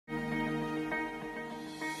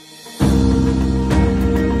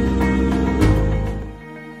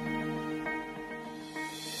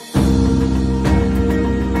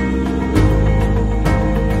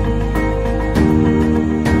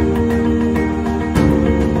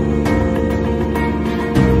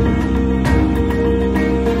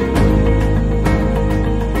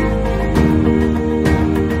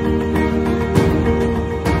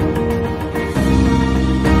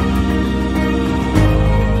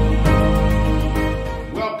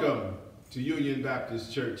to Union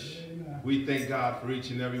Baptist Church. We thank God for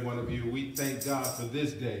each and every one of you. We thank God for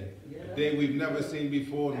this day, a day we've never seen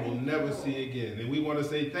before and will never see again. And we want to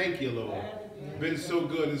say thank you, Lord. Been so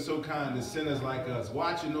good and so kind to sinners like us,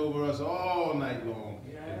 watching over us all night long.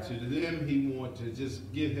 And to them, he wants to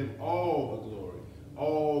just give him all the glory,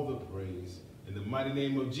 all the praise. In the mighty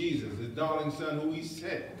name of Jesus, his darling son who he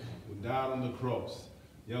sent, who died on the cross.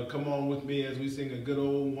 Y'all come on with me as we sing a good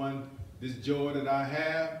old one, This Joy That I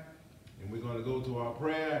Have. And we're going to go to our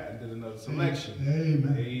prayer and then another selection.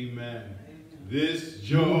 Amen. Amen. This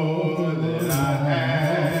joy that I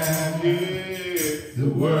have here, the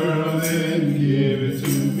world didn't give it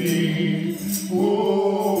to me.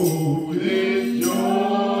 Oh, this joy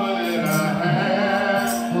that I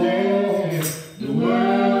have here, the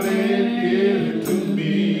world didn't give it to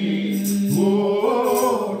me.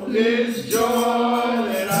 Oh, this joy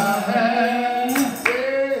that I have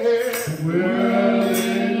here, the world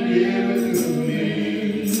didn't give it to me.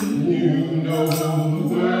 You know the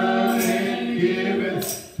world didn't give it,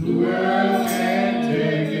 the world can't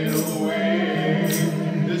take it away.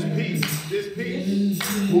 This peace,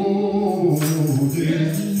 oh,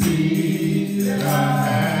 this peace that I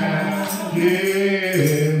have,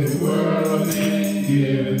 yeah, the world didn't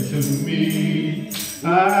give it to me. I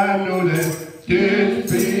know that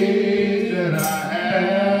this peace that I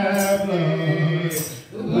have, yeah,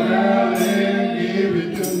 the world didn't give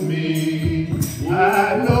it to me. I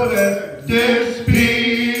know that this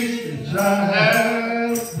peace that I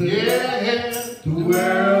have, yeah, the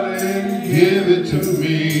world didn't give it to me.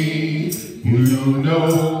 You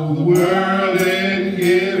know the world didn't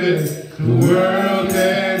give it, the world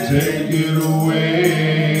can't take it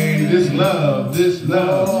away. This love,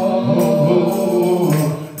 oh,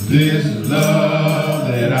 this love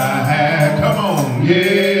that I have, come on,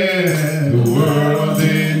 yeah, the world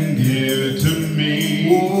didn't give it to me.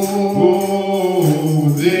 Oh,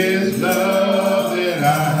 this love that I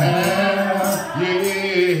have,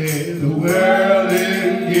 yeah, the world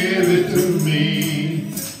didn't give it to me.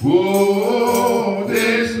 Oh,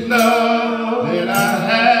 this love that I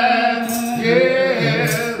have,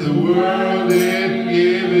 yeah, the world didn't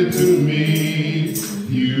give it to me.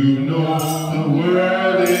 You know the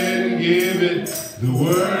world didn't give it, the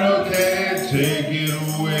world can't take it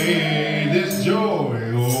away. This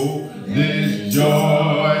joy, oh, this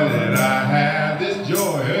joy that I have, this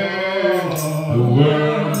joy, hey, the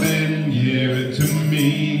world didn't give it to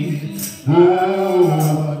me.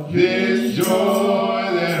 Oh, this joy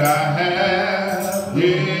that I have,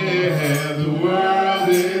 yeah, the world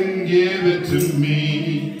didn't give it to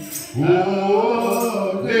me.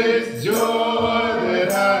 Oh, this joy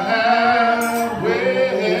that I have,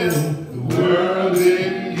 well, the world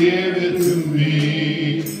didn't give it to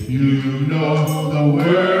me. You know the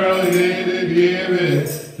world didn't give it,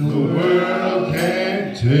 the world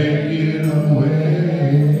can't take it away.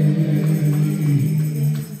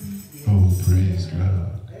 Oh, praise God.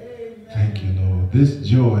 Thank you, Lord. This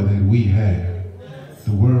joy that we have,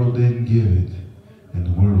 the world didn't give it, and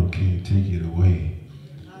the world can't take it away.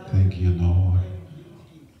 Thank you, Lord.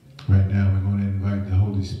 Right now, we're going to invite the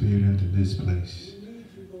Holy Spirit into this place.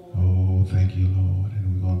 Oh, thank you, Lord.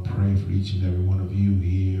 And we're going to pray for each and every one of you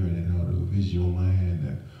here and in our visual land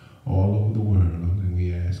and all over the world. And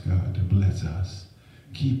we ask God to bless us,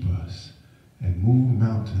 keep us, and move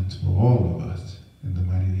mountains for all of us. In the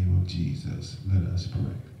mighty name of Jesus, let us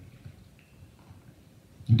pray.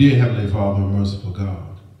 Dear Heavenly Father, merciful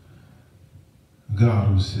God, God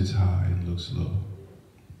who sits high and looks low,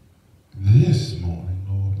 this morning,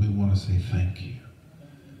 Lord, we want to say thank you.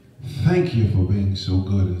 Thank you for being so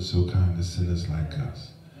good and so kind to sinners like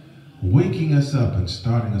us, waking us up and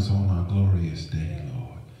starting us on our glorious day,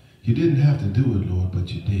 Lord. You didn't have to do it, Lord,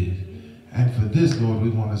 but you did. And for this, Lord, we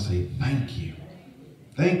want to say thank you.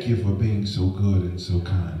 Thank you for being so good and so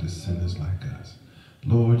kind to sinners like us.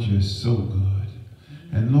 Lord, you're so good.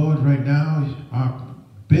 And Lord, right now, our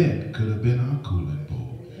bed could have been our cooling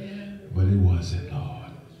bowl, but it wasn't,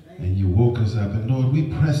 Lord. And you woke us up, and Lord,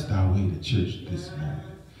 we pressed our way to church this morning.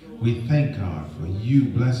 We thank God for you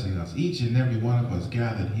blessing us, each and every one of us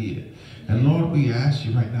gathered here. And Lord, we ask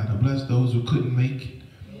you right now to bless those who couldn't make it.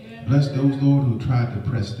 Bless those, Lord, who tried to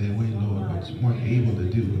press their way, Lord, but weren't able to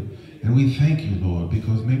do it. And we thank you, Lord,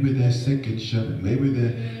 because maybe they're sick and shut in. Maybe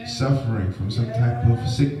they're suffering from some type of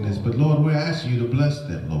sickness. But Lord, we're asking you to bless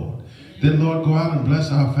them, Lord. Then, Lord, go out and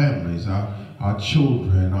bless our families, our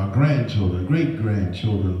children, our grandchildren,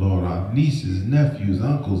 great-grandchildren, Lord, our nieces, nephews,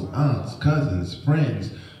 uncles, aunts, cousins,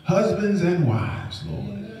 friends, husbands, and wives,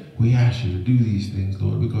 Lord. We ask you to do these things,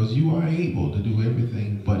 Lord, because you are able to do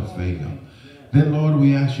everything but fail. Then, Lord,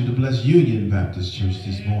 we ask you to bless Union Baptist Church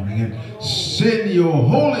this morning and send your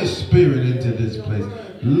Holy Spirit into this place.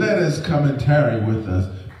 Let us come and tarry with us.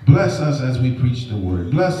 Bless us as we preach the word.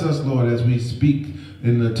 Bless us, Lord, as we speak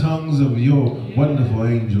in the tongues of your wonderful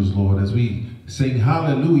angels, Lord, as we sing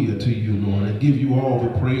hallelujah to you, Lord, and give you all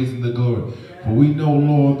the praise and the glory. For we know,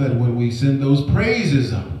 Lord, that when we send those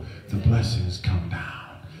praises up, the blessings come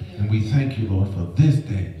down. And we thank you, Lord, for this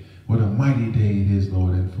day. What a mighty day it is,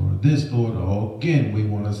 Lord. And for this, Lord, again, we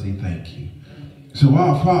want to say thank you. So,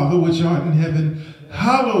 our Father, which art in heaven,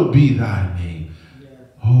 hallowed be thy name.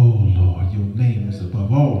 Oh, Lord, your name is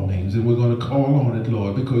above all names. And we're going to call on it,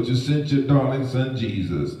 Lord, because you sent your darling son,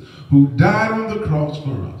 Jesus, who died on the cross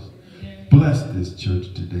for us. Bless this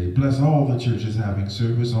church today. Bless all the churches having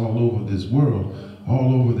service all over this world,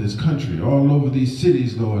 all over this country, all over these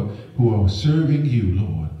cities, Lord, who are serving you,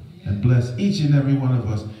 Lord. And bless each and every one of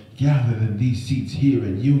us gathered in these seats here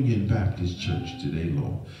at Union Baptist Church today,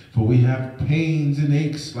 Lord. For we have pains and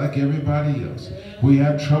aches like everybody else. We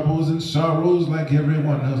have troubles and sorrows like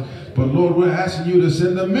everyone else. But, Lord, we're asking you to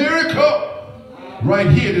send a miracle right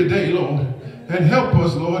here today, Lord. And help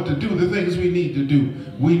us, Lord, to do the things we need to do.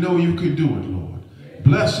 We know you can do it, Lord.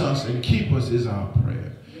 Bless us and keep us is our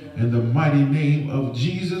prayer. In the mighty name of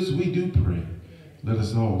Jesus, we do pray. Let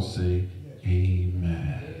us all say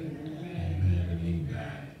amen. Amen and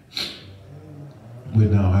amen. We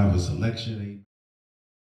now have a selection.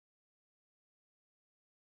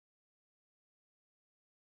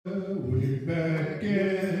 We're back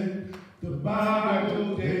again. The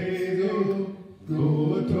Bible days go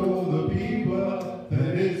told the people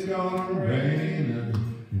that it's gonna rain,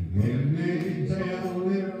 and when they tell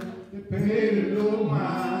them they paid a little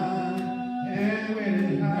mind, and when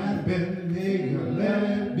it happened they gonna let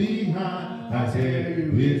it behind. I said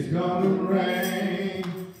it's gonna rain,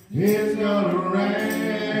 it's gonna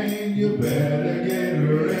rain. You better get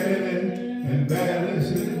ready and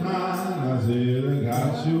balance in mind. I said I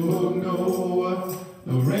got you know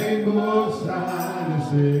the rainbow sign. I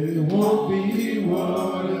said it won't be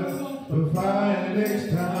water, but fire next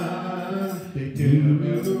time. They tell me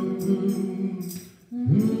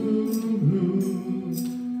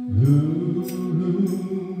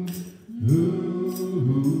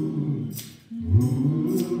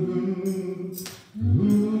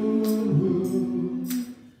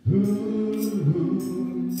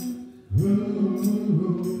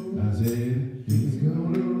I said it's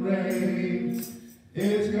gonna rain,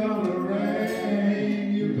 it's gonna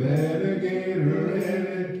rain. You better get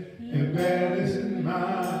ready and balance in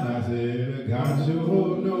mind. I said I got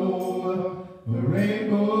your Noah, a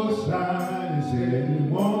rainbow sign. It said it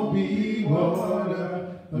won't be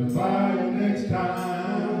water, but fire next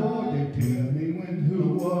time. Oh, they tell me when the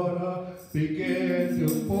water began to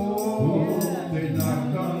pour. They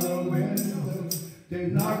knocked on the window, they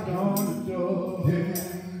knocked on the door.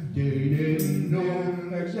 They didn't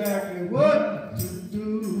know exactly what to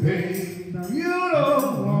do. Hey, now you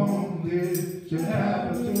don't want this to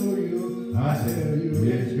happen to you. I tell you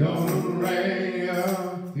it's gonna rain,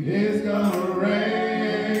 it's gonna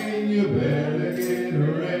rain. You better get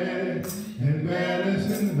ready and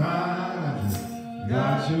balance in mind.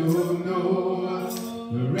 Got you know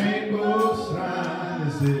the rainbow sign.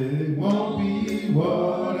 It said it won't be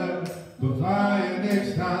water, but fire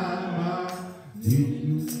next time.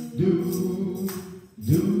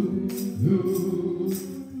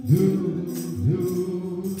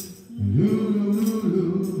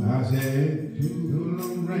 I said, it's gonna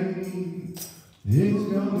rain, it's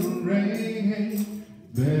gonna rain.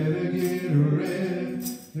 Better get ready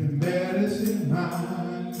and balance in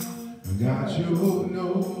mind. I got your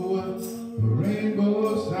Noah, a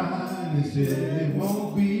rainbow sign. It said it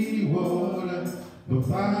won't be water, but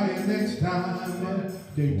fire next time.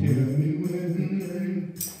 They tell me when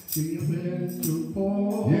see a bed to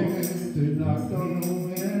pour. Yeah. They knocked on the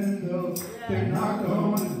window, they knocked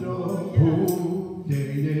on the door. Oh, they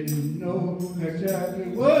didn't know exactly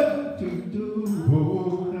what to do.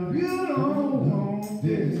 Oh, now you don't want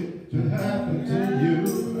this to happen to you.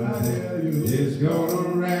 I tell you, it's gonna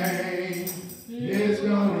rain, it's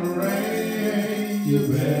gonna rain. You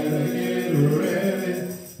better get ready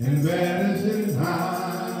and balance in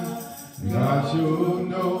mind. Got your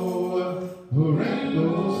Noah, a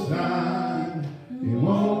rainbow sign. It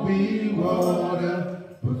won't be water,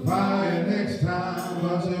 but fire next time.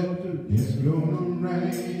 I said, it's gonna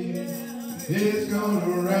rain, it's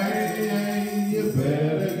gonna rain. You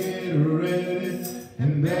better get ready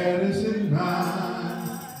and balance in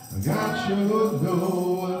mind. I got your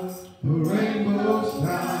Noah, a rainbow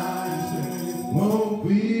sign. It won't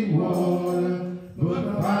be water,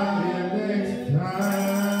 but fire next time.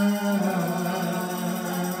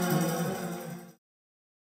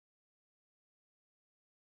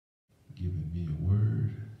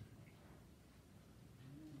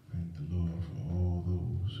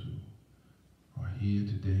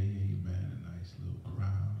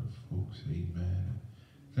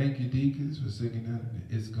 Thank you, deacons, for singing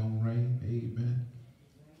that. It's Gonna Rain. Amen.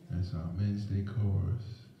 That's our Men's Day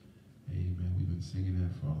chorus. Amen. We've been singing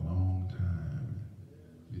that for a long time.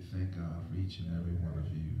 We thank God for each and every one of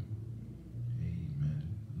you.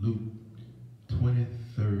 Amen. Luke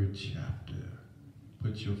 23rd chapter.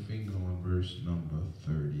 Put your finger on verse number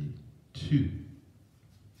 32.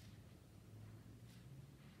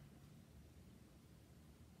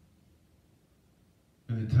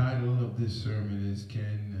 And the title of this sermon is,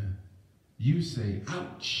 Can You Say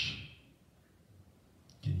Ouch?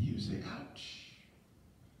 Can you say ouch?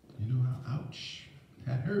 You know how ouch,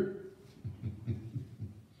 that hurt.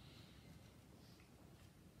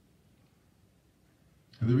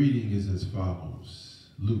 And the reading is as follows.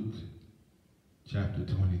 Luke chapter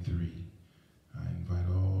 23. I invite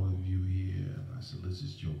all of you here, and I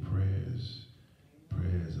solicit your prayers,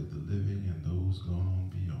 prayers of the living and those gone on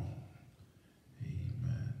beyond.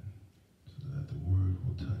 Amen. So that the word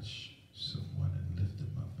will touch someone and lift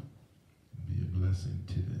them up and be a blessing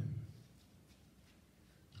to them.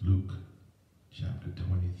 Luke chapter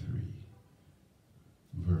 23,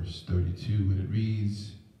 verse 32, and it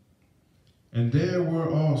reads, And there were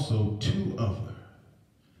also 2 other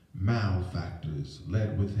malefactors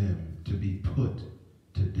led with him to be put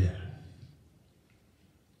to death.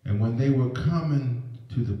 And when they were coming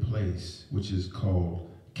to the place which is called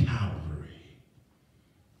Calvary,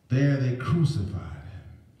 there they crucified him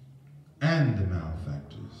and the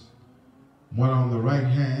malefactors, one on the right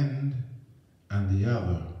hand and the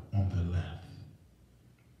other on the left.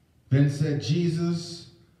 Then said Jesus,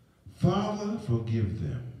 Father, forgive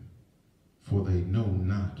them, for they know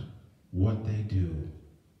not what they do.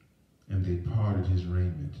 And they parted his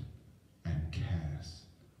raiment and cast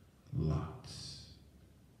lots.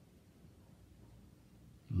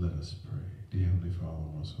 Let us pray. Dear Heavenly Father,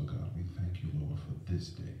 merciful God, we thank you, Lord, for this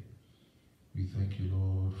day. We thank you,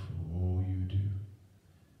 Lord, for all you do.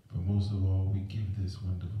 But most of all, we give this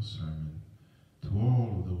wonderful sermon to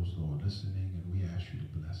all of those, Lord, listening, and we ask you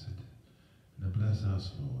to bless it. And to bless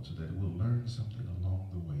us, Lord, so that we'll learn something along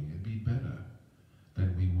the way and be better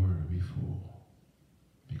than we were before,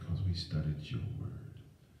 because we studied your word.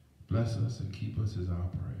 Bless us and keep us is our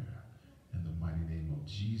prayer. In the mighty name of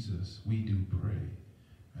Jesus, we do pray.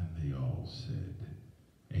 And they all said,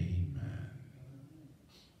 Amen.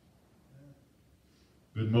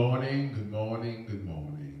 Good morning, good morning, good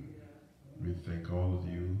morning. We thank all of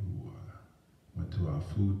you who went to our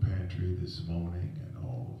food pantry this morning, and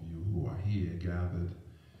all of you who are here gathered.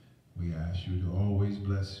 We ask you to always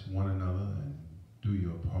bless one another and do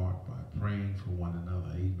your part by praying for one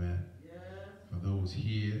another. Amen. Yeah. For those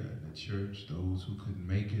here in the church, those who couldn't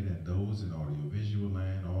make it, and those in audiovisual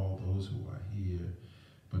land, all those who are here.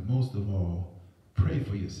 But most of all, pray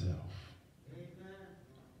for yourself.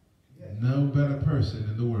 Amen. No better person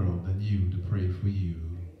in the world than you to pray for you.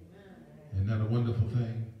 Amen. Isn't that a wonderful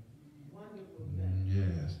thing? Wonderful thing.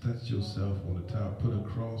 Yes, touch yourself on the top, put a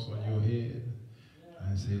cross on your head,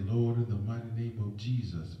 and say, Lord, in the mighty name of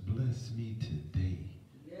Jesus, bless me today.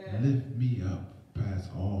 Yeah. Lift me up past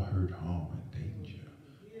all hurt, harm, and danger.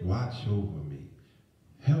 Yeah. Watch over me.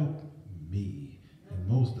 Help me. And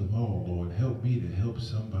most of all, Lord, help me to help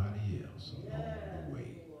somebody else along the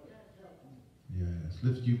way. Yes,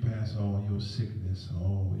 lift you past all your sickness,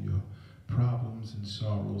 all your problems and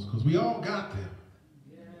sorrows, because we all got them.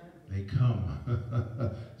 Yeah. They come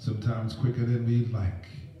sometimes quicker than we like.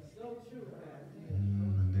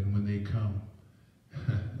 And then when they come,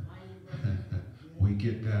 we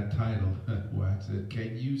get that title where I said,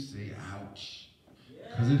 Can you say ouch?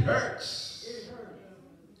 Because it hurts.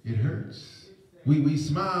 It hurts. We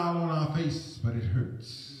smile on our face, but it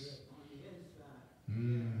hurts.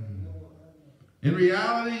 In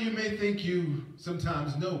reality, you may think you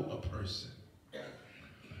sometimes know a person,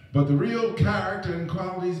 but the real character and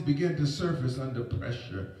qualities begin to surface under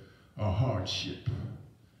pressure or hardship.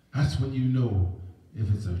 That's when you know if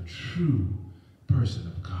it's a true person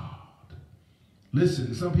of God.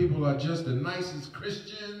 Listen, some people are just the nicest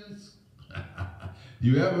Christians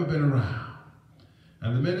you ever been around.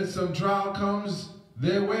 And the minute some trial comes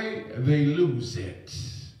their way, they lose it.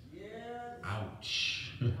 Yeah.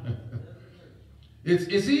 Ouch.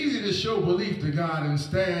 It's easy to show belief to God and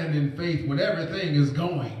stand in faith when everything is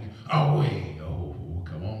going our way. Oh,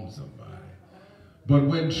 come on, somebody. But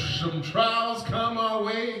when some trials come our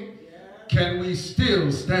way, can we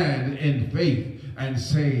still stand in faith and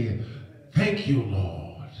say, Thank you,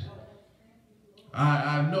 Lord?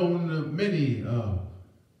 I've known many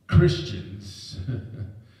Christians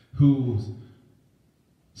whose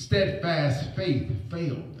steadfast faith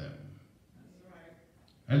failed them.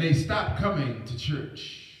 And they stopped coming to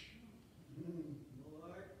church.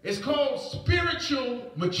 It's called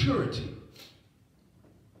spiritual maturity.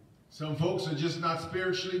 Some folks are just not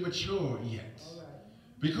spiritually mature yet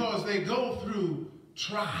because they go through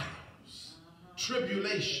trials,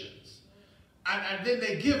 tribulations, and then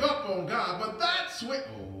they give up on God. But that's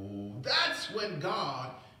when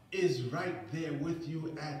God is right there with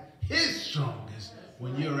you at his strongest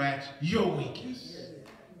when you're at your weakest.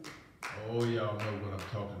 Oh, y'all know what I'm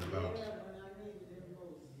talking about.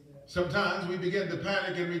 Sometimes we begin to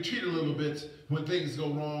panic and retreat a little bit when things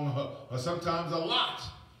go wrong, or sometimes a lot.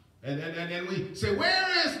 And we say, where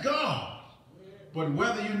is God? But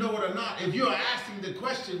whether you know it or not, if you're asking the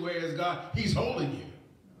question, where is God, he's holding you.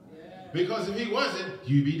 Because if he wasn't,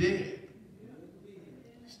 you'd be dead.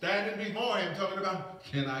 Standing before him talking about,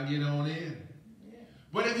 can I get on in?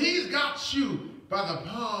 But if he's got you by the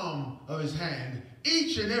palm of his hand,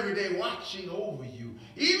 each and every day watching over you,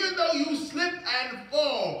 even though you slip and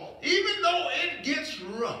fall, even though it gets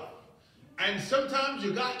rough, and sometimes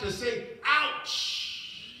you got to say,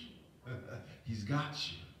 ouch, he's got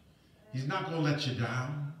you. He's not going to let you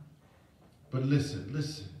down. But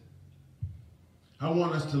listen. I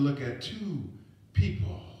want us to look at two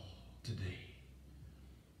people today.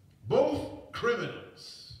 Both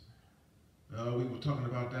criminals. We were talking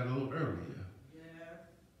about that a little earlier.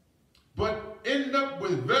 But end up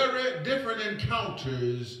with very different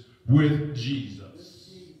encounters with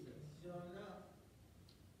Jesus.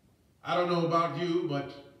 I don't know about you,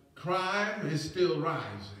 but crime is still rising.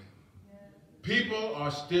 People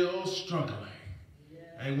are still struggling.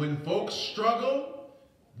 And when folks struggle,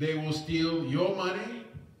 they will steal your money,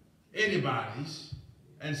 anybody's,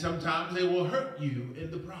 and sometimes they will hurt you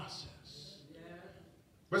in the process.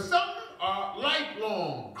 But some are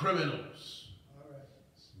lifelong criminals.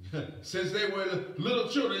 Since they were little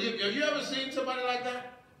children. Have you ever seen somebody like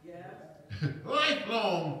that? Yeah.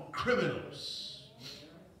 Lifelong criminals.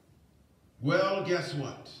 Well, guess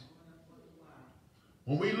what?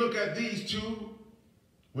 When we look at these two,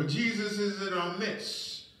 when Jesus is in our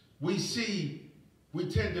midst, we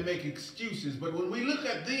tend to make excuses. But when we look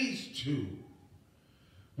at these two,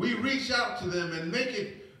 we reach out to them and make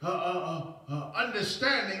it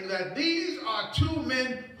understanding that these are two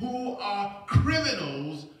men who are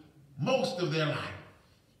criminals most of their life.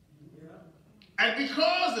 Yeah. And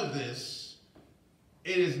because of this,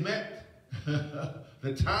 it is met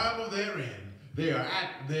the time of their end. They are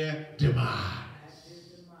at their demise.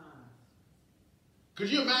 Could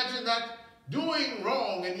you imagine that? Doing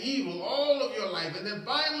wrong and evil all of your life, and then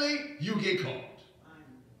finally you get caught.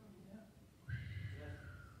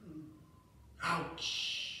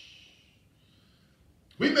 Ouch.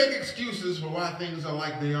 We make excuses for why things are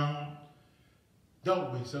like they are.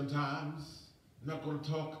 Don't we sometimes? I'm not going to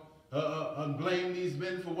talk and blame these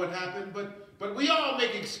men for what happened, but we all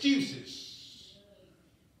make excuses.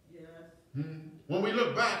 Yes. When we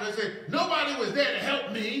look back and say, nobody was there to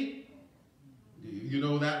help me. You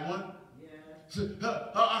know that one? Yes.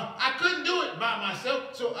 I couldn't do it by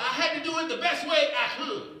myself, so I had to do it the best way I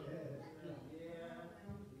could.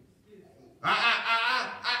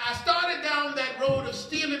 I started down that road of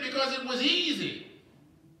stealing because it was easy.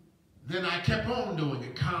 Then I kept on doing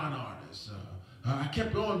it, con artist. I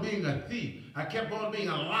kept on being a thief. I kept on being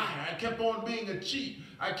a liar. I kept on being a cheat.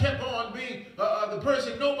 I kept on being the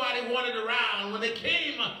person nobody wanted around. When they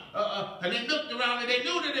came and they looked around and they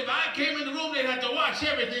knew that if I came in the room, they'd have to watch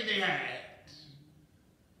everything they had.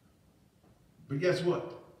 But guess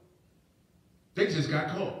what? They just got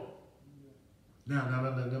caught. Now,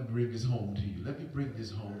 let me bring this home to you. Let me bring this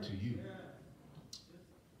home to you.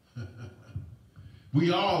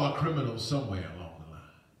 We all are criminals somewhere along the line.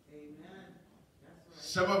 Amen.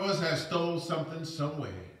 Some of us have stole something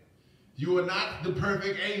somewhere. You are not the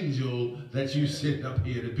perfect angel that you sit up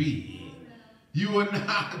here to be. You are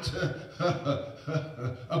not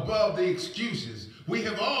above the excuses. We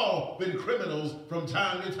have all been criminals from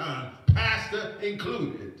time to time, pastor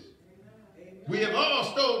included. We have all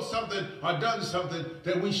stole something or done something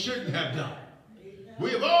that we shouldn't have done.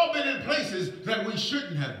 We have all been in places that we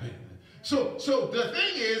shouldn't have been. So the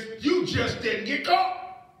thing is, you just didn't get caught.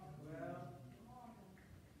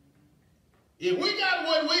 If we got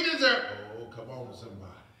what we deserve, oh, come on,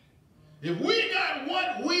 somebody. If we got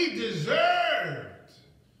what we deserved,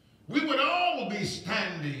 we would all be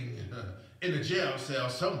standing in a jail cell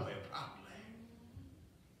somewhere, probably.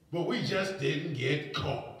 But we just didn't get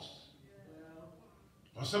caught.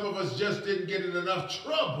 Or some of us just didn't get in enough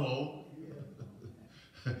trouble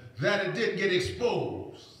that it didn't get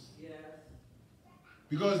exposed.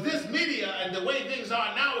 Because this media and the way things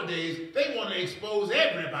are nowadays, they want to expose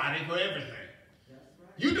everybody for everything. Right.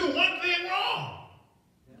 You do one thing wrong,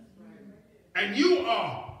 and you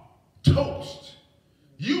are toast.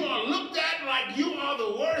 You are looked at like you are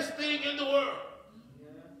the worst thing in the world.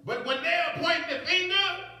 But when they are pointing the finger,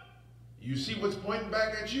 you see what's pointing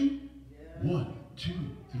back at you? 1, 2,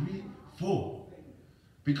 3, 4.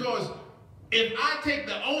 Because if I take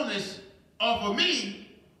the onus off of me,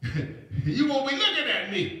 you won't be looking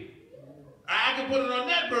at me. I can put it on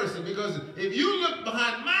that person, because if you look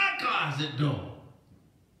behind my closet door,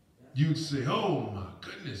 you'd say, oh my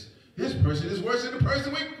goodness, this person is worse than the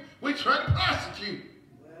person we try to prosecute.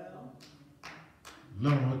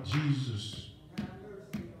 Lord Jesus.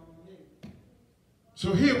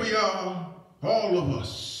 So here we are, all of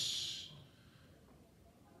us,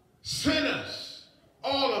 sinners,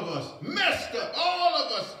 all of us messed up, all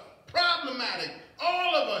of us problematic,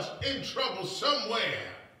 all of us in trouble somewhere.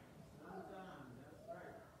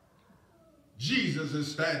 Jesus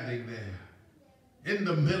is standing there in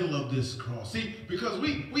the middle of this cross. See, because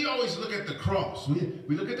we always look at the cross.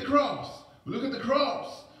 We look at the cross. We look at the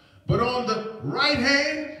cross. But on the right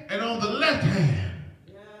hand and on the left hand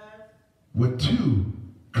were two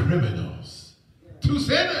criminals, two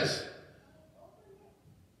sinners.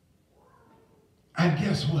 And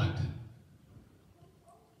guess what?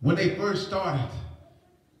 When they first started,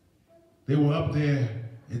 they were up there,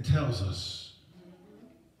 it tells us.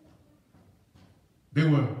 They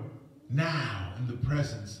were now in the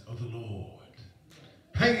presence of the Lord,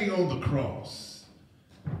 hanging on the cross.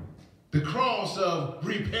 The cross of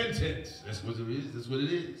repentance. That's what it is. That's what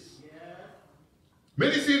it is. Yeah.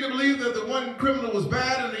 Many seem to believe that the one criminal was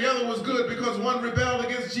bad and the other was good because one rebelled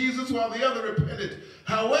against Jesus while the other repented.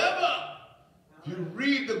 However, if you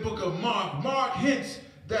read the book of Mark, Mark hints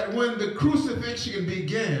that when the crucifixion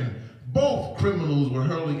began, both criminals were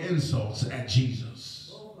hurling insults at Jesus.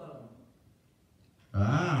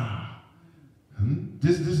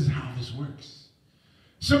 This is how this works.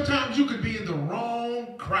 Sometimes you could be in the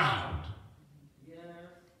wrong crowd.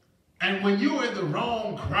 And when you're in the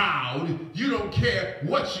wrong crowd, you don't care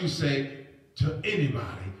what you say to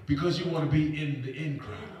anybody because you want to be in the in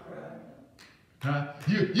crowd.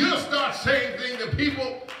 You'll start saying things to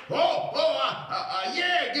people.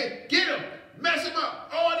 Yeah, get him, mess him up.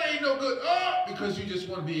 Oh, they ain't no good. Oh, because you just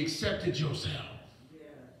want to be accepted yourself.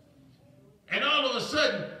 And all of a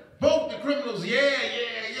sudden, both the criminals, yeah,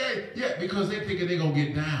 because they're thinking they're going to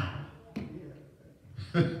get down.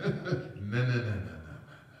 No.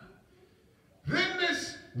 Then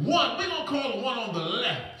this one, we're going to call the one on the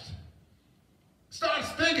left,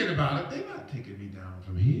 starts thinking about it. They're not taking me down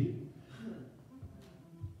from here.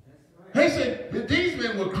 They said that these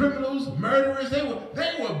men were criminals, murderers. They were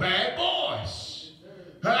bad boys.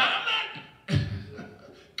 I'm not.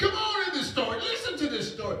 Come on in this story. Listen to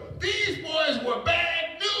this story. These boys were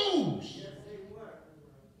bad news. Yes, they were.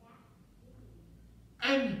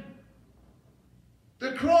 And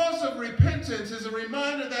the cross of repentance is a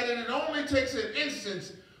reminder that it only takes an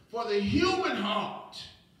instance for the human heart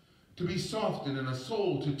to be softened and a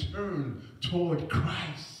soul to turn toward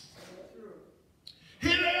Christ.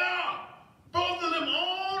 Here they are, both of them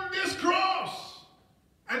on this cross.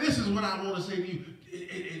 And this is what I want to say to you.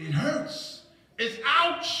 It hurts. It's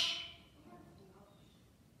ouch.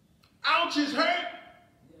 Ouch is hurt.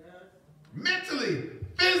 Mentally,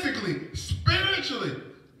 physically, spiritually.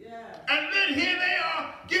 And then here they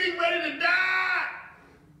are getting ready to die.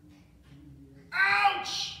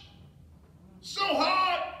 Ouch. So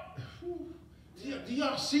hard. Do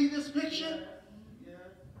y'all see this picture?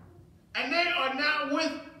 And they are now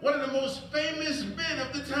with one of the most famous men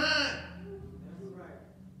of the time.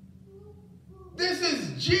 This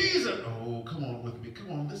is Jesus. Oh, come on with me.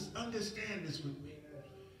 Come on, let's understand this with me.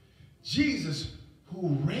 Jesus,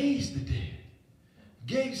 who raised the dead,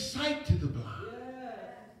 gave sight to the blind,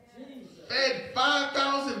 fed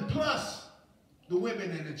 5,000 plus the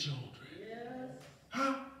women and the children.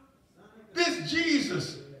 Huh? This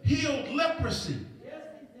Jesus healed leprosy.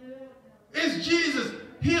 This Jesus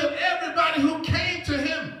healed everybody who came to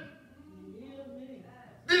him.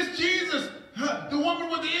 This Jesus, the woman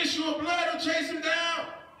with the issue of blood who chased him down.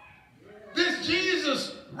 This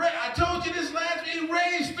Jesus, I told you this last week, he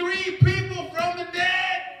raised 3 people from the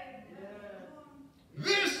dead.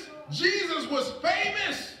 This Jesus was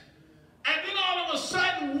famous. And then all of a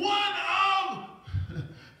sudden, one of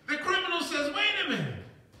the criminals says, wait a minute.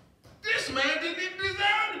 This man didn't even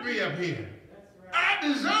deserve to be up here. I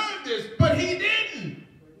deserved this, but he didn't.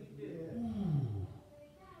 Ooh.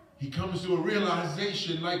 He comes to a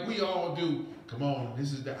realization like we all do. Come on,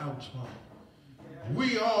 this is the ouch part.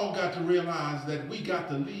 We all got to realize that we got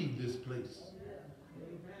to leave this place.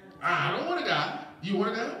 I don't want to die. You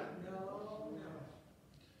want to die?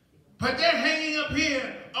 But they're hanging up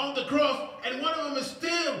here on the cross, and one of them is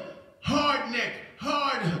still hard neck,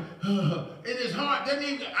 hard in his heart. Doesn't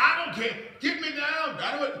even, I don't care. Get me down.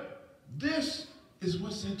 I don't. This is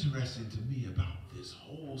what's interesting to me about this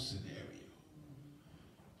whole scenario.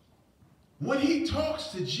 When he talks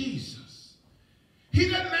to Jesus, he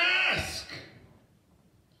doesn't ask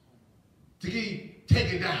to be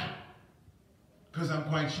taken down. Because I'm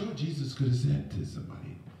quite sure Jesus could have said to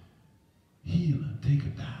somebody, heal him, take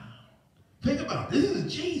him down. Think about it. This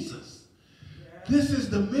is Jesus. This is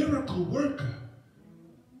the miracle worker.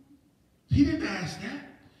 He didn't ask that.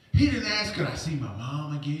 He didn't ask, could I see my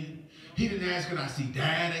mom again? He didn't ask, could I see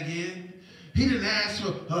dad again? He didn't ask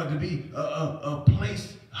for her to be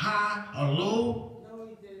placed high or low. No,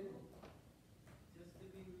 he didn't. Just to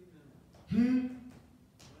be remembered.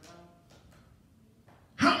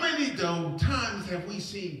 How many, though, times have we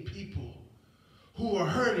seen people who are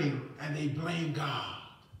hurting and they blame God?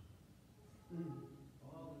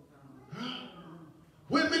 All the time.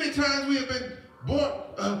 When many times we have been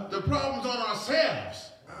brought the problems on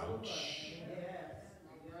ourselves. Ouch.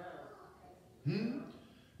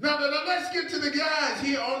 Now, let's get to the guys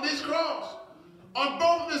here on this cross. On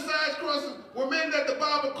both the sides crosses were men that the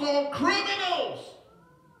Bible called criminals.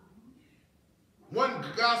 One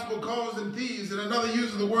gospel calls them thieves and another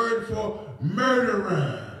uses the word for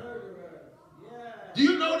murderer. Do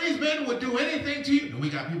you know these men would do anything to you? We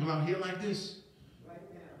got people out here like this. Right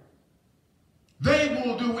now. They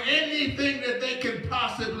will do anything that they can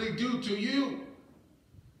possibly do to you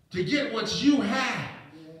to get what you have.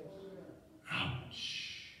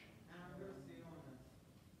 Ouch.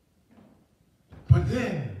 But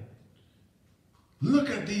then, look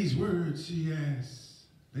at these words he has.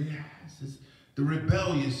 They ask. It's the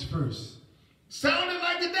rebellious first. Sounding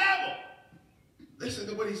like the devil. Listen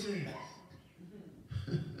to what he says.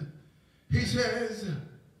 He says,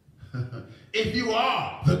 if you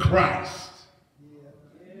are the Christ.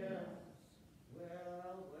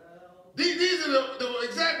 These are the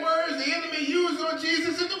exact words the enemy used on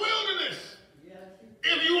Jesus in the wilderness.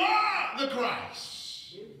 If you are the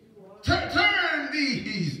Christ, turn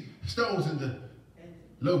these stones into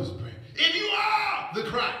loaves of bread. If you are the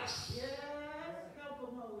Christ.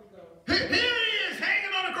 Here he is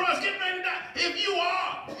hanging on the cross, getting ready to die. If you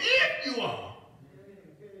are.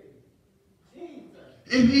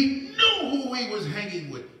 If he knew who he was hanging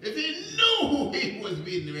with, if he knew who he was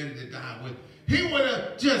being ready to die with, he would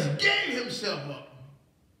have just gave himself up.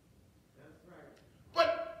 That's right.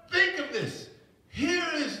 But think of this. Here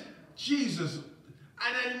is Jesus.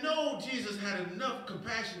 And I know Jesus had enough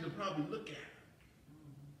compassion to probably look at him.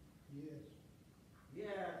 Yes.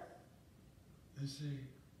 And say,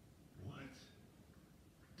 what?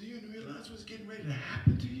 Do you realize what's getting ready to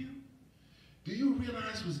happen to you? Do you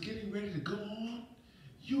realize what's getting ready to go on?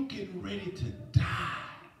 You're getting ready to die.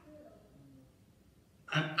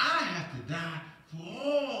 And I have to die for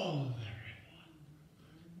all of everyone.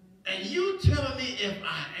 And you telling me if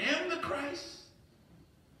I am the Christ?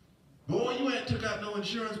 Boy, you ain't took out no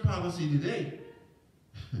insurance policy today.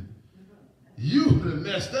 You would have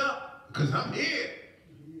messed up because I'm here.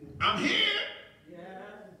 I'm here. Yeah,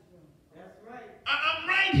 that's right. I'm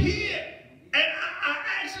right here. And I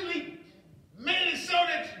actually made it so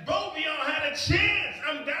that both of y'all had a chance.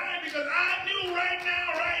 I'm dying because I knew right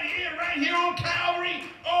now, right here on Calvary,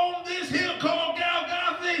 on this hill called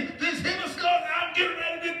Golgotha, this hill of skulls, I'm getting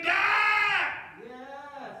ready to die.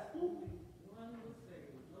 Yes. One will say,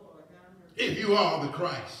 Lord, If you are the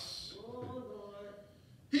Christ. oh, Lord.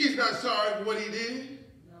 He's not sorry for what he did.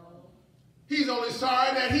 No. He's only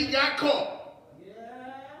sorry that he got caught. Yes.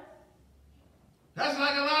 That's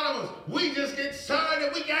like a lot of us. We just get sorry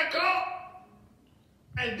that we got caught.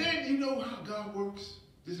 And then you know how God works?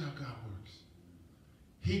 This is how God works.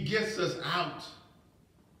 He gets us out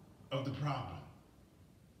of the problem.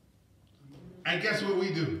 And guess what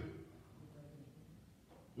we do?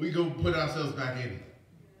 We go put ourselves back in it.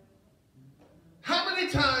 How many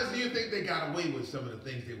times do you think they got away with some of the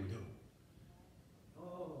things they were doing?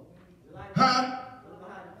 Oh, like Huh?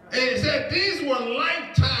 And it said these were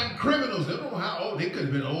lifetime criminals. They don't know how old. They could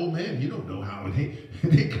have been old men. You don't know how.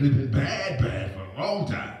 They could have been bad for a long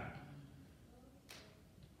time.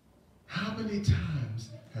 How many times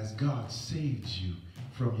has God saved you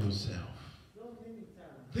from yourself? so many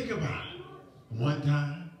times. Think about it. 1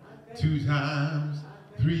 time, 2 times,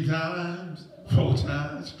 3 times, 4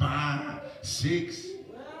 times, 5, 6.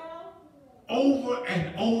 Well, Over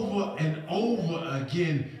and over and over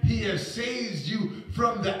again, he has saved you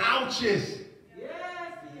from the ouches.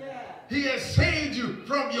 yes, he has. He has saved you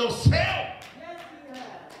from yourself. Yes, he has.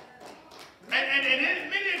 And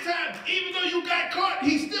many times, even though you got caught,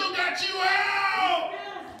 he still got you out.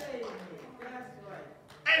 Still saving me. That's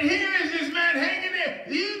right. And here is this man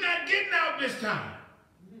this time.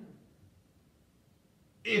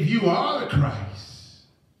 If you are the Christ,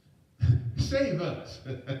 save us.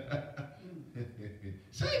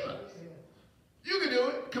 Save us. You can do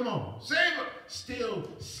it. Come on. Save us. Still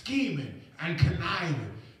scheming and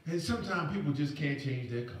conniving. And sometimes people just can't change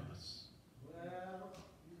their colors. Well,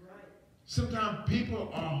 you're right. Sometimes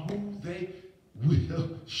people are who they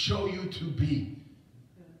will show you to be.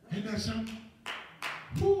 Isn't that something?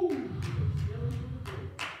 Woo.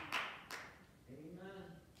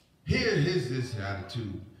 Here's this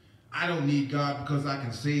attitude. I don't need God because I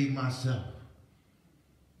can save myself.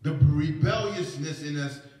 The rebelliousness in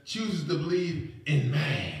us chooses to believe in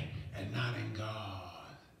man and not in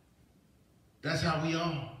God. That's how we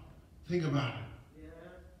are. Think about it. Yeah.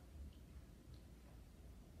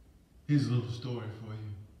 Here's a little story for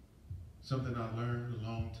you. Something I learned a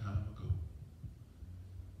long time ago.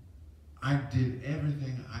 I did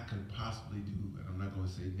everything I could possibly do, and I'm not going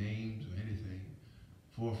to say names or anything,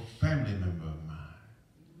 for a family member of mine.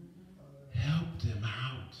 Helped him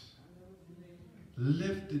out.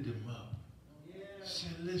 Lifted him up.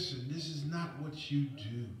 Said, listen, this is not what you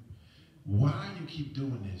do. Why you keep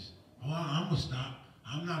doing this? Oh, I'm going to stop.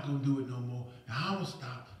 I'm not going to do it no more. I'm going to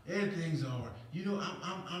stop. Everything's all right. You know,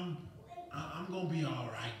 I'm going to be all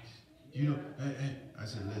right. You know, I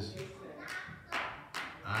said, listen,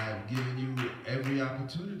 I have given you every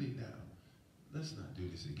opportunity now. Let's not do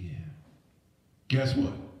this again. Guess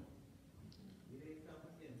what?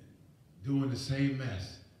 Doing the same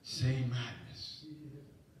mess, same madness.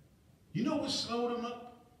 You know what slowed him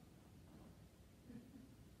up?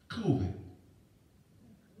 COVID.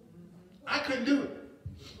 I couldn't do it.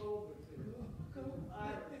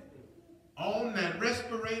 On that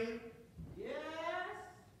respirator. Yes.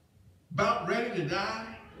 About ready to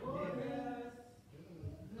die. Oh,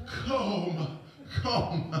 yes.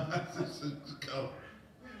 Come.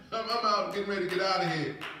 I'm out getting ready to get out of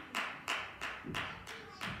here.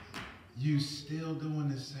 You still doing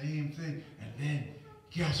the same thing. And then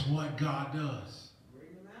guess what God does? Bring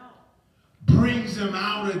him out. Brings him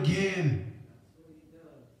out again. That's what he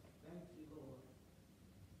does. Thank you, Lord.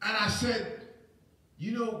 And I said,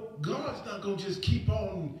 you know, God's not going to just keep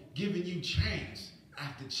on giving you chance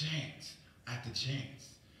after chance after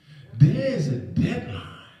chance. There's a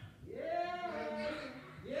deadline. Yes.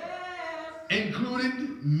 Yes.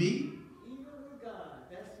 Including me. Even with God.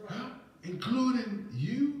 That's right. Huh? Including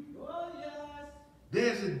you. Oh, yes.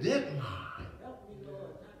 There's a deadline. Help me,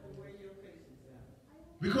 Lord, not to wear your patience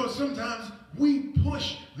out. Because sometimes we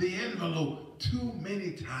push the envelope too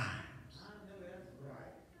many times. I know that's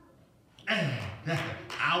right. And that,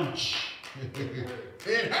 ouch.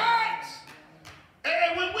 It hurts.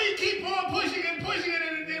 And when we keep on pushing and pushing it,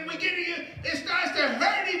 and then we get it, it starts to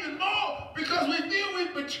hurt even more because we feel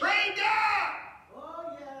we've betrayed God.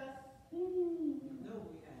 Oh, yes. Ooh. No,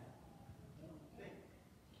 we have.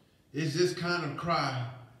 It's this kind of cry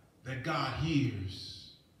that God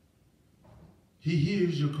hears. He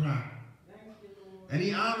hears your cry. Thank you, Lord. And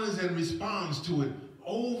he honors and responds to it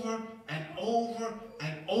over and over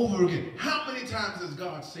and over again. How many times has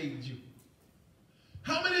God saved you?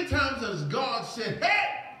 How many times has God said, hey,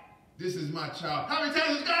 this is my child? How many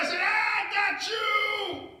times has God said, I got you?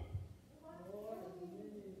 Lord,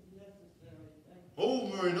 it is necessary. Thank you.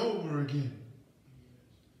 Over and over again.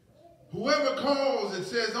 Whoever calls and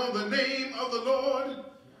says, on the name of the Lord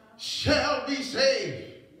shall be saved.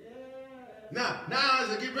 Yes. Now as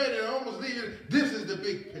I get ready to almost leave it, this is the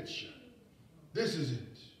big picture. This is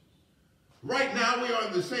it. Right now we are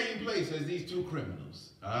in the same place as these two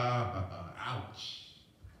criminals. Ouch.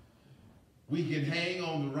 We can hang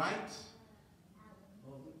on the right,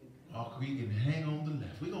 or we can hang on the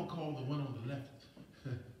left. We're going to call the one on the left,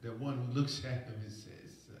 the one who looks at him and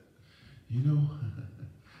says, you know,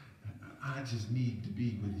 I just need to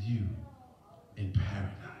be with you in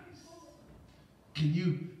paradise. Can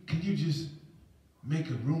you just make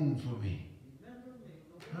a room for me?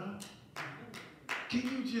 Huh?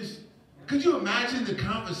 Could you imagine the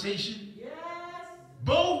conversation? Yes.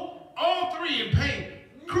 All three in pain.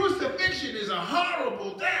 Crucifixion is a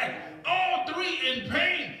horrible death. All three in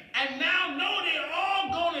pain. And now know they're all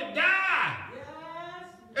going to die.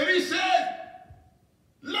 Yes. And he says,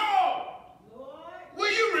 Lord, Lord.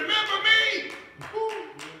 will you remember me? Will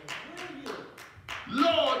you?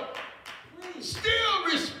 Lord, Please. still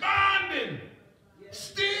responding. Yes.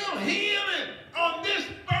 Still healing on this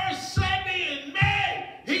first Sunday in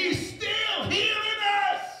May. He's still healing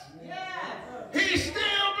us. Yes. He's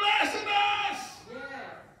still blessing us.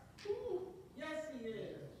 Yes. Yes, he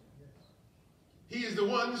is. He is the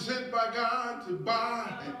one sent by God to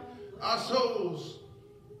buy our souls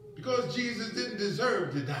because Jesus didn't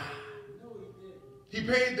deserve to die. No, He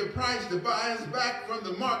paid the price to buy us back from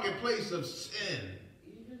the marketplace of sin,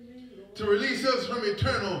 to release us from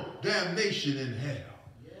eternal damnation in hell,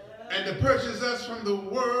 and to purchase us from the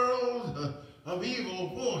world of evil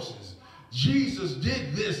forces. Jesus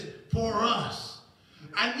did this for us.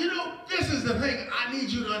 And you know, this is the thing I need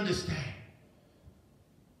you to understand.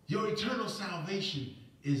 Your eternal salvation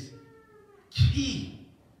is key.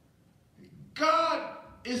 God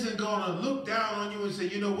isn't going to look down on you and say,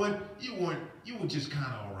 you know what, you were just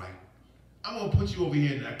kind of all right. I'm going to put you over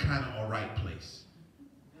here in that kind of all right place.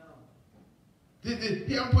 Here, I'm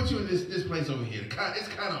going to put you in this place over here. It's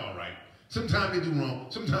kind of all right. Sometimes they do wrong.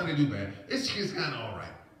 Sometimes they do bad. It's just kind of all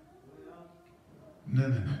right.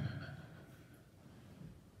 No.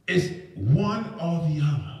 It's one or the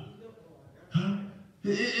other. Huh?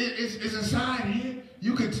 It's a side here.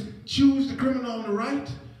 You could choose the criminal on the right,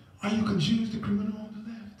 or you can choose the criminal on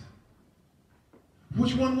the left.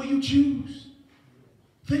 Which one will you choose?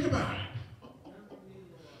 Think about it.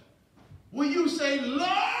 Will you say, Lord,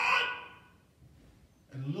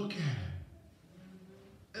 and look at him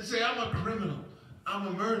and say, I'm a criminal, I'm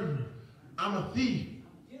a murderer, I'm a thief.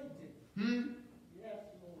 And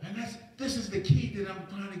this is the key that I'm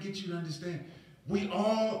trying to get you to understand. We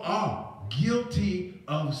all are guilty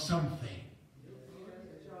of something.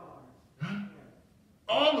 Huh?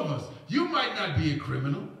 All of us. You might not be a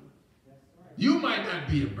criminal. You might not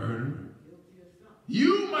be a murderer.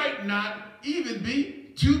 You might not even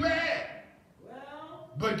be too bad.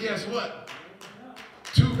 But guess what?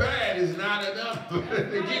 Too bad is not enough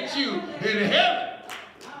to get you in heaven.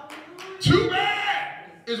 Too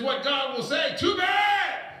bad is what God will say. Too bad.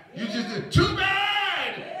 You just did too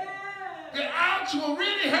bad. The ouch will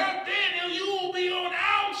really hurt then, and you will be on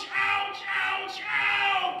ouch, ouch, ouch,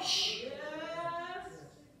 ouch.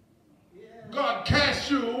 God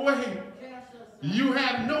cast you away. You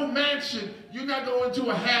have no mansion. You're not going to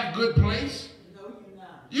a half good place.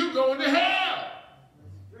 You're going to hell.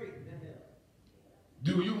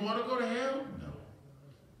 Do you want to go to hell? No.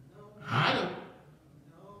 I don't.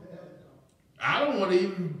 I don't want to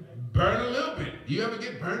even burn a little bit. You ever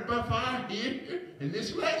get burnt by fire here in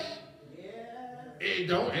this flesh? It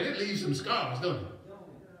don't, and it leaves some scars, don't it?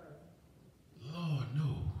 Lord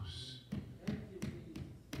knows.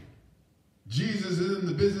 Jesus is in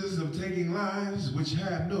the business of taking lives which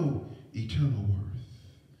have no eternal worth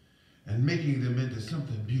and making them into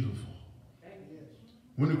something beautiful.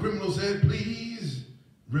 When the criminal said, please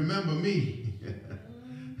remember me,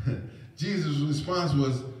 Jesus' response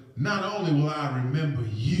was, not only will I remember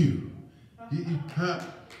you,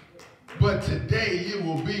 but today you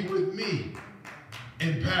will be with me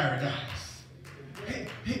in paradise.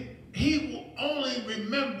 He will only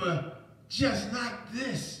remember just not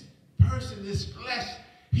this person, this flesh.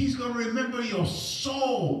 He's going to remember your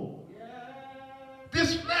soul.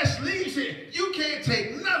 This flesh leaves here. You can't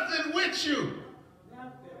take nothing with you.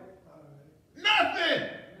 Nothing.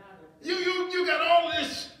 You got all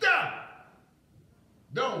this stuff,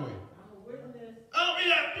 don't we? Oh,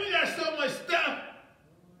 we got so much stuff,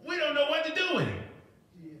 we don't know what to do with it.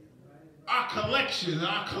 Our collections,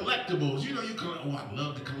 our collectibles. You know, I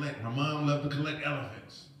love to collect. My mom loved to collect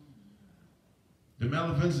elephants. Them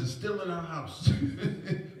elephants are still in our house.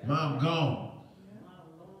 Mom gone.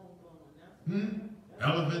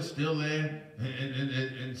 Elephants still there,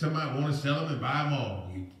 and somebody want to sell them and buy them all.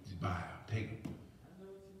 You buy them, take them.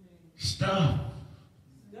 Stuff.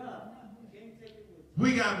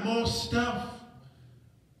 We got more stuff.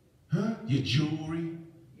 Huh? Your jewelry.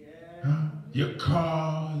 Huh? Your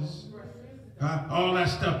cars. Huh? All that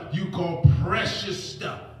stuff you call precious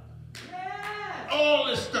stuff. All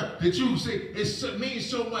this stuff that you say it means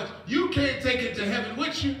so much. You can't take it to heaven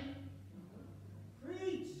with you.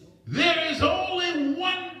 There is only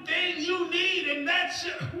one thing you need, and that's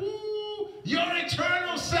your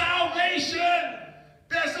eternal salvation.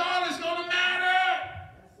 That's all that's going to matter.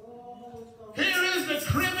 Here is the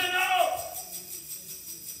criminal.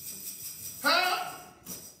 Huh?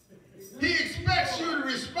 He expects you to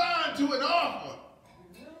respond to an offer.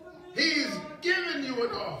 He's giving you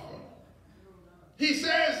an offer. He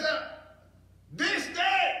says, this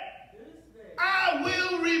day, I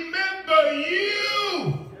will remember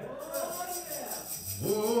you.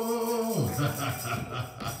 Oh.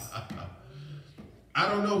 I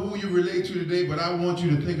don't know who you relate to today, but I want you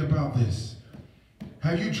to think about this.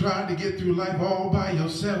 Have you tried to get through life all by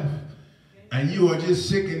yourself, and you are just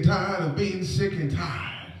sick and tired of being sick and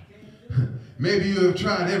tired? Maybe you have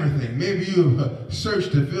tried everything. Maybe you have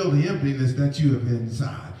searched to fill the emptiness that you have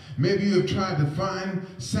inside. Maybe you have tried to find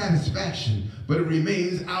satisfaction, but it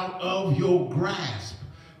remains out of your grasp.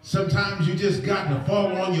 Sometimes you just got to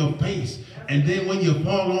fall on your face. And then when you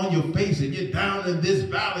fall on your face and you're down in this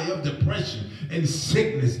valley of depression and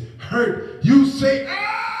sickness, hurt, you say,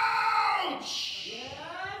 ouch! Yes.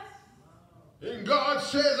 And God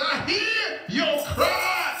says, I hear your cry.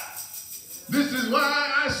 This is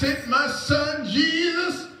why I sent my son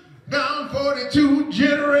Jesus down 42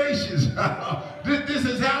 generations. This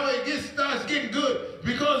is how it starts getting good.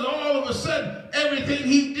 Because all of a sudden, everything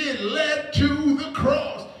he did led to the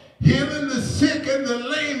cross. Healing the sick and the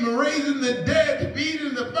lame, raising the dead,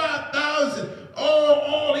 feeding the 5,000.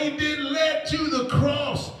 All he did led to the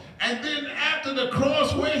cross. And then after the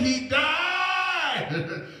cross where he died,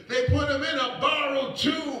 they put him in a borrowed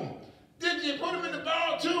tomb. Did you put him in a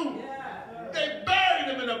borrowed tomb? Yeah. They buried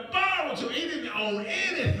him in a borrowed tomb. He didn't own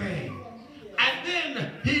anything. And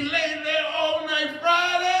then he lay there all night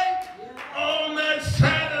Friday, all night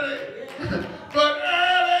Saturday. But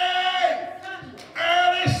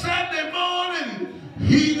early Sunday morning,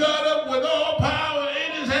 he got up with all power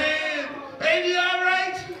in his hand. Ain't he all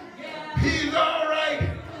right? He's all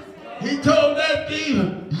right. He told that thief,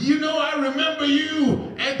 you know I remember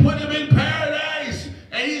you, and put him in paradise.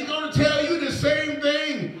 And he's going to tell you the same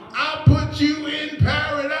thing. I'll put you in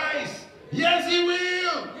paradise. Yes, he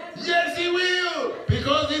will. Yes, he will.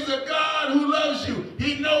 Because he's a God who loves you.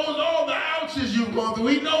 He knows all the ouches you've gone through.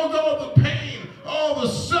 He knows all the pain, all the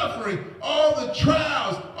suffering, all the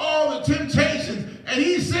trials, all the temptations. And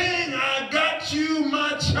he's saying, I got you,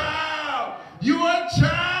 my child. You are a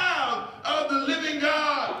child of the living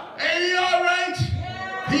God. Ain't he all right?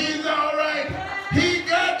 He's all right. He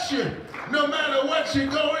got you. No matter what you're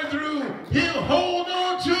going through, he'll hold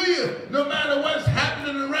on to you. No matter what's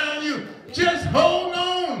happening around you, just hold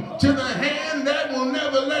on to the hand that will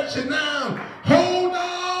never let you down. Hold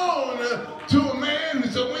on to a man.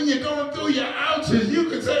 So when you're going through your ouches, you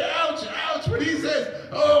can say, ouch, ouch. When he says,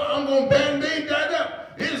 oh, I'm going to band-aid that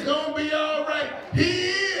up, it's going to be all right.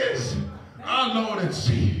 He is our Lord and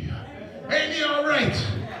Savior. Ain't he all right?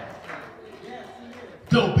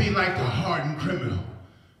 Don't be like the hardened criminal.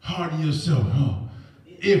 Harden yourself,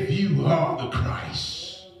 if you are the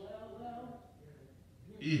Christ.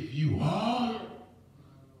 If you are,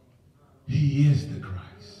 he is the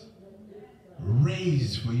Christ.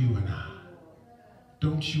 Raised for you and I.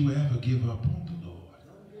 Don't you ever give up on the Lord.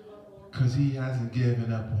 Because he hasn't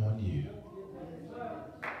given up on you.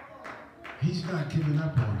 He's not giving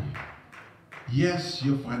up on you. Yes,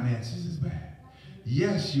 your finances is bad.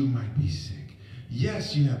 Yes, you might be sick.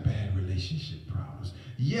 Yes, you have bad relationship problems.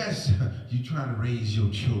 Yes, you're trying to raise your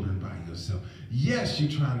children by yourself. Yes,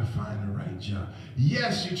 you're trying to find the right job.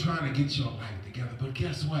 Yes, you're trying to get your life together. But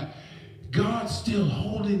guess what? God's still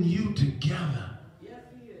holding you together. Yes,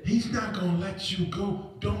 he is. He's not going to let you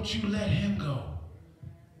go. Don't you let him go.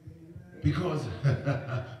 Because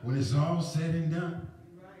when it's all said and done,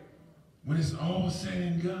 when it's all said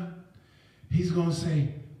and done, he's going to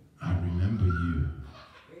say, I remember you.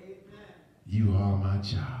 You are my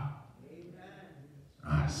child.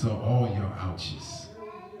 I saw all your ouches.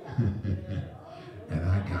 And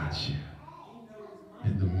I got you.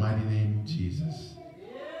 In the mighty name of Jesus.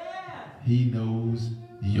 He knows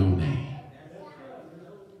your name.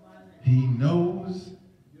 He knows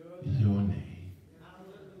your name.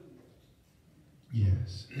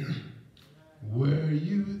 Yes. Were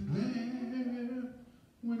you there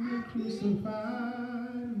when they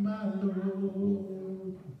crucified my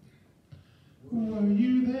Lord? Were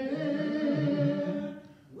you there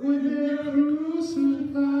when they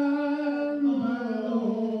crucified my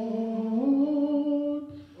Lord?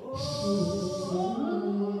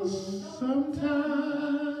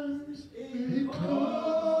 Sometimes it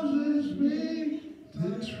causes me to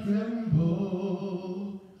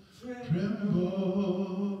tremble,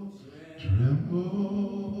 tremble, tremble.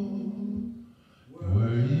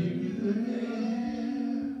 Were you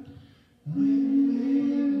there when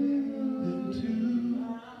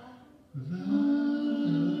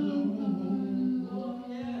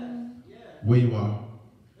where you are,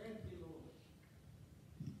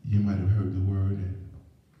 you might have heard the word and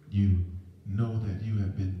you know that you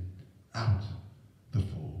have been out the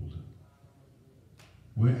fold.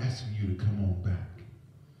 We're asking you to come on back.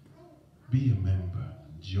 Be a member,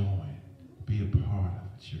 join, be a part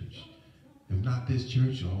of the church. If not this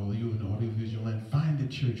church, all you in the audiovisual land, find a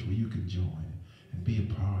church where you can join and be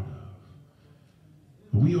a part of.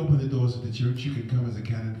 When we open the doors of the church, you can come as a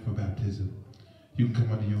candidate for baptism. You can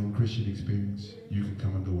come under your own Christian experience. You can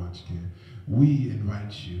come under watch care. We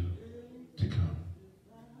invite you to come.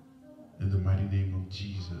 In the mighty name of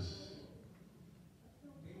Jesus.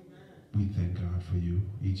 We thank God for you,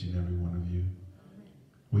 each and every one of you.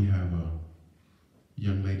 We have a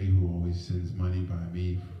young lady who always sends money by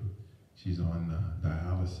me. She's on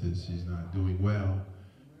dialysis. She's not doing well.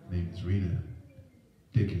 Her name is Rena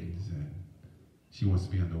Dickens, and she wants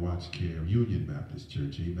to be on the watch care of Union Baptist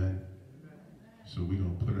Church. Amen. So we're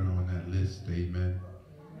going to put her on that list. Amen.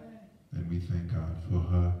 And we thank God for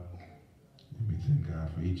her. And we thank God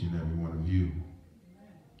for each and every one of you.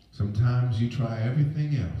 Sometimes you try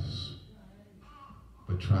everything else,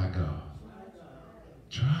 but try God.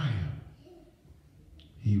 Try Him.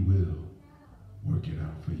 He will work it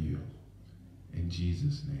out for you. In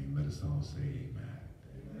Jesus' name, let us all say amen.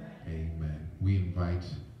 Amen. Amen. We invite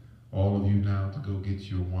all of you now to go get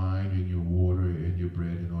your wine and your water and your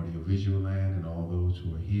bread in audiovisual land, and all those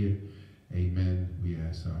who are here. Amen. We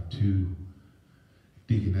ask our two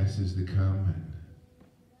deaconesses to come, and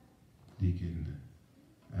Deacon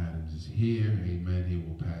Adams is here. Amen. He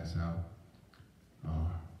will pass out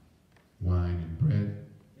our wine and bread.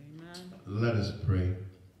 Amen. Let us pray.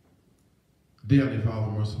 Dear Heavenly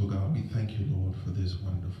Father, merciful God, we thank you, Lord, for this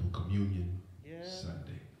wonderful communion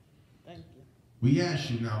Sunday. Thank you. We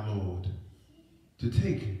ask you now, Lord, to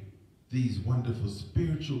take these wonderful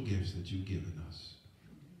spiritual gifts that you've given us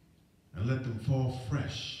and let them fall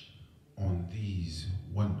fresh on these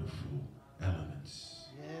wonderful elements.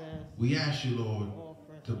 Yes. We ask you, Lord,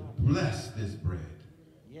 to bless this bread.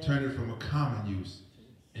 Yes. Turn it from a common use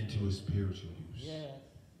into a spiritual use. Yes.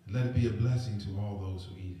 Let it be a blessing to all those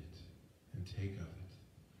who eat it and take of it.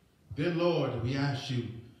 Then, Lord, we ask you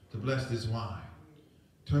to bless this wine.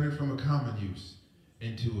 Turn it from a common use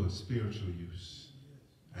into a spiritual use.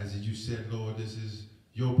 As you said, Lord, this is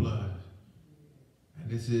your blood. And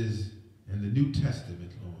this is in the New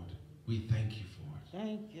Testament, Lord. We thank you for it.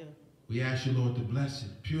 Thank you. We ask you, Lord, to bless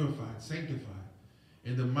it, purify it, sanctify it.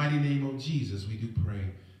 In the mighty name of Jesus, we do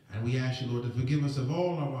pray. And we ask you, Lord, to forgive us of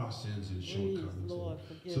all of our sins and shortcomings, Lord,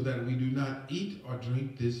 so that we do not eat or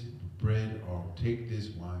drink this bread or take this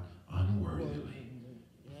wine unworthily.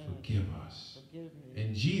 Yes. Forgive us. Forgive me.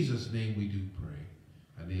 In Jesus' name we do pray.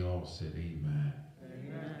 And they all said amen.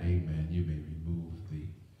 Amen. Amen. You may remove the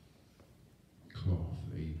cloth.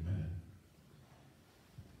 Amen.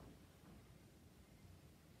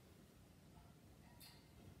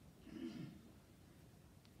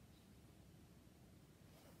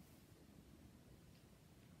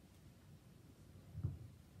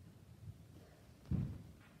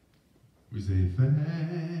 We say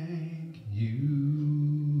thank you,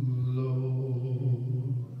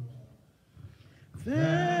 Lord.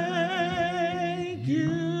 Thank you,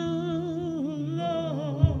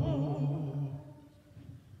 Lord.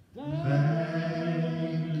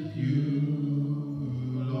 Thank you,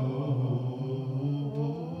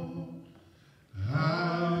 Lord. I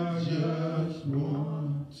just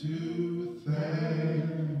want to thank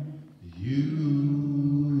you,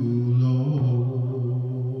 Lord.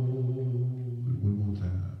 One more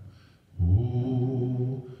time.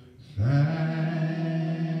 Oh, thank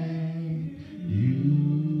you,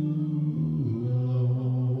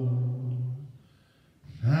 Lord.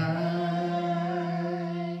 Thank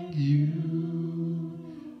you,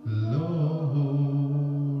 Lord.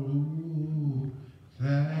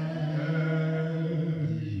 Thank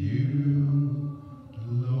you,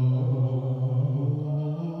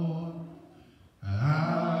 Lord. I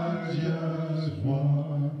just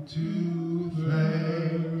want to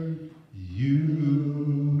thank you,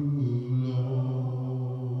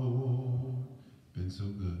 Lord. Been so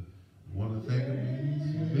good. Want to thank him?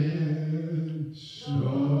 He's been so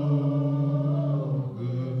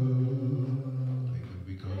good. Thank him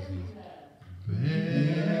because he's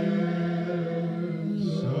been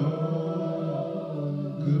so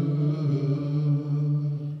good.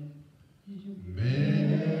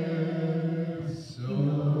 Been so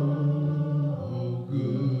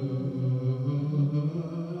good.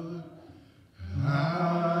 I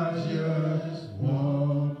just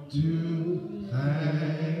want to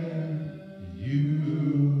thank you,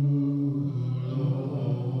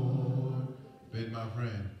 Lord. Been my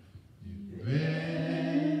friend. You've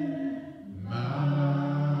been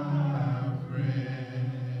my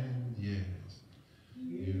friend. Yes.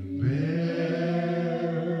 You've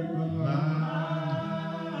been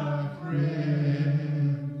my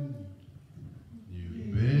friend.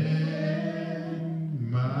 You've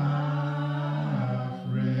been my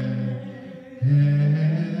friend.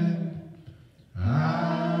 I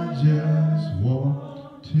just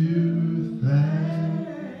want to thank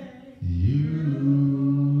you,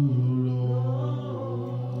 Lord.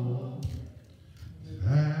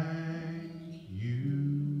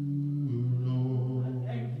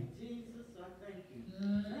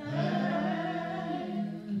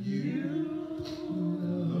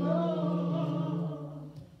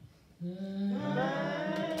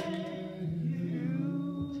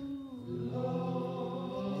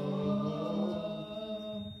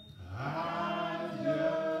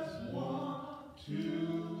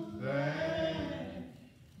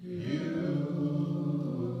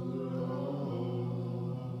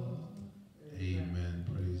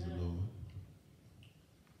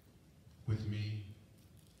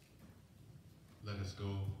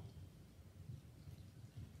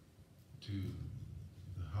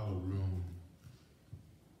 to the hallowed room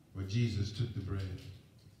where Jesus took the bread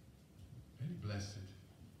and he blessed it.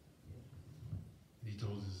 And he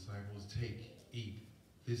told his disciples, take, eat.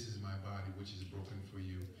 This is my body which is broken for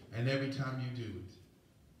you. And every time you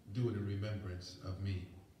do it in remembrance of me.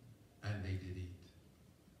 And they did eat.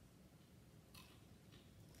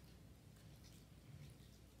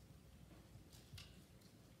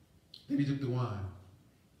 Then he took the wine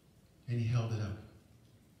and he held it up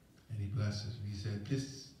and he blessed it. And he said,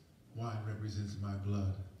 this wine represents my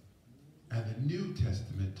blood and the New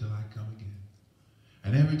Testament till I come again.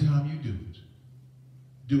 And every time you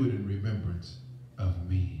do it in remembrance of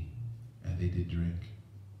me. And they did drink.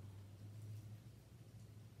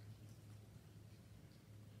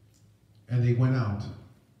 And they went out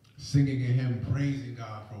singing a hymn, praising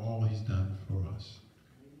God for all he's done for us.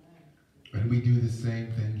 And we do the same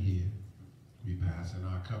thing here. We pass in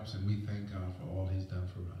our cups and we thank God for all he's done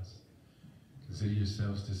for us. Consider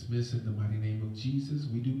yourselves dismissed in the mighty name of Jesus.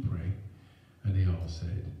 We do pray. And they all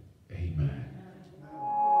said, amen.